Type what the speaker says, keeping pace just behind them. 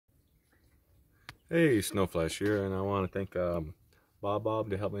Hey, Snowflash here, and I want to thank Bob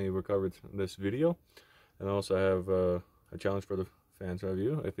to help me record this video. And I also have a challenge for the fans of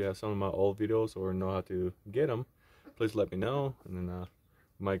you. If you have some of my old videos or know how to get them, please let me know, and then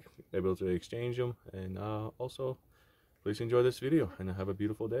might be able to exchange them. And also, please enjoy this video, and have a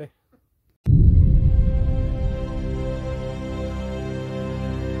beautiful day.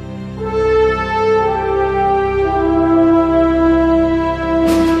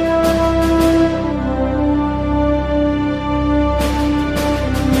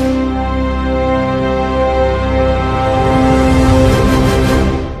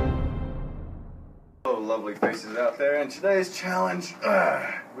 Lovely faces out there, and today's challenge,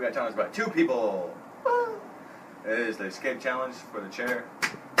 we got challenged by two people. It is the escape challenge for the chair,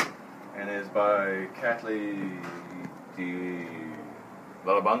 and it is by Kathleen Di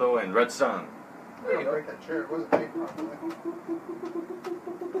Valabando and Red Sun. There you go. Break that chair. It wasn't made properly.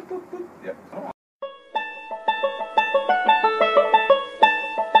 Yep. Come on.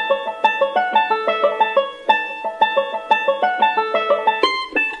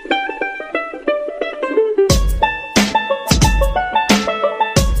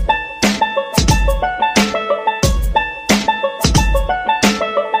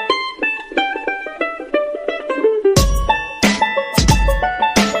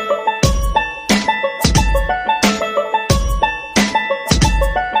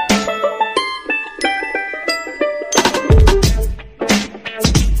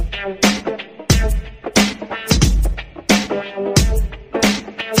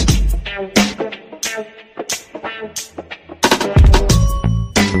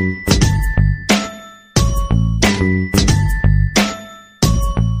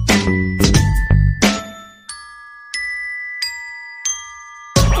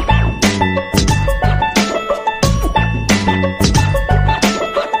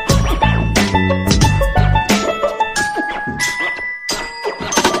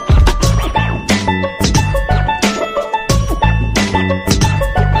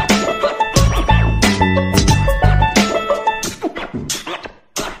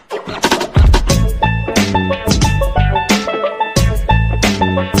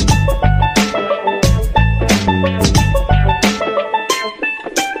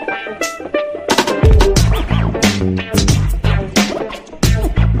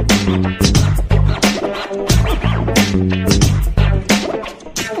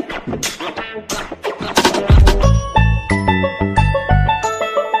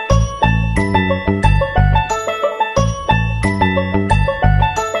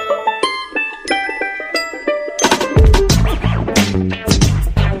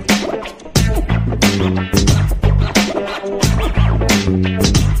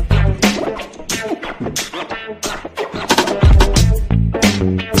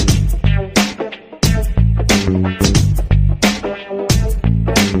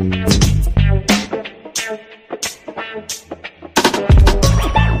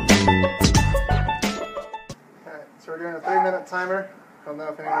 So we're doing a 3-minute timer. I don't know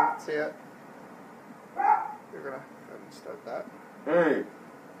if anyone can see it. We're gonna go ahead and start that. 3,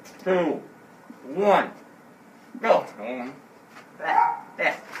 2, 1, go.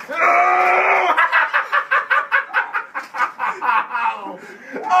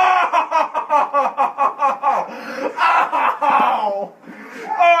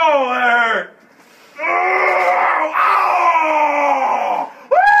 Oh, it hurt.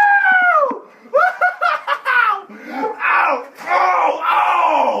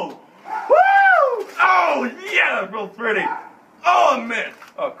 Real pretty. Oh man.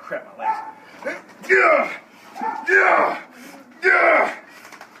 Oh crap, my legs. Yeah. Yeah. Yeah.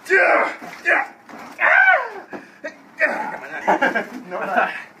 Yeah. Yeah. No,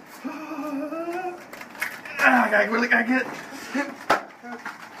 not. I really gotta get.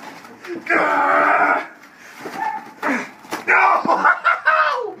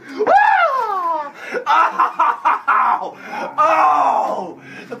 Oh!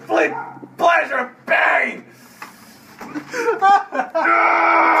 The pleasure of pain!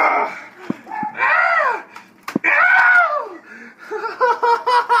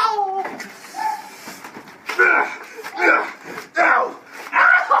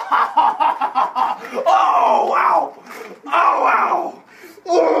 Oh, wow! Oh, wow!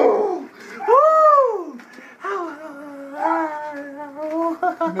 Oh!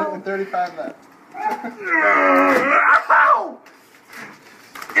 A minute and 35 left.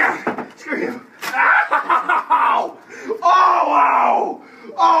 Screw you! Ow! Oh, wow!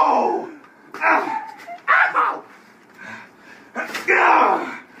 Oh! Ow!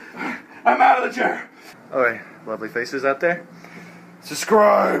 I'm out of the chair. Alright, lovely faces out there.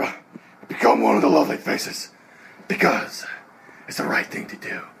 Subscribe! become one of the lovely faces. Because it's the right thing to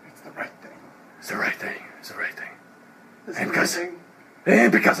do. It's the right thing. It's the right thing. It's the right thing. It's And the because, right thing.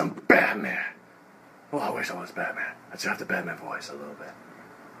 and because I'm Batman. Well, I wish I was Batman. I should have the Batman voice a little bit.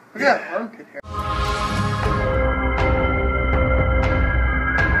 We got armpit hair.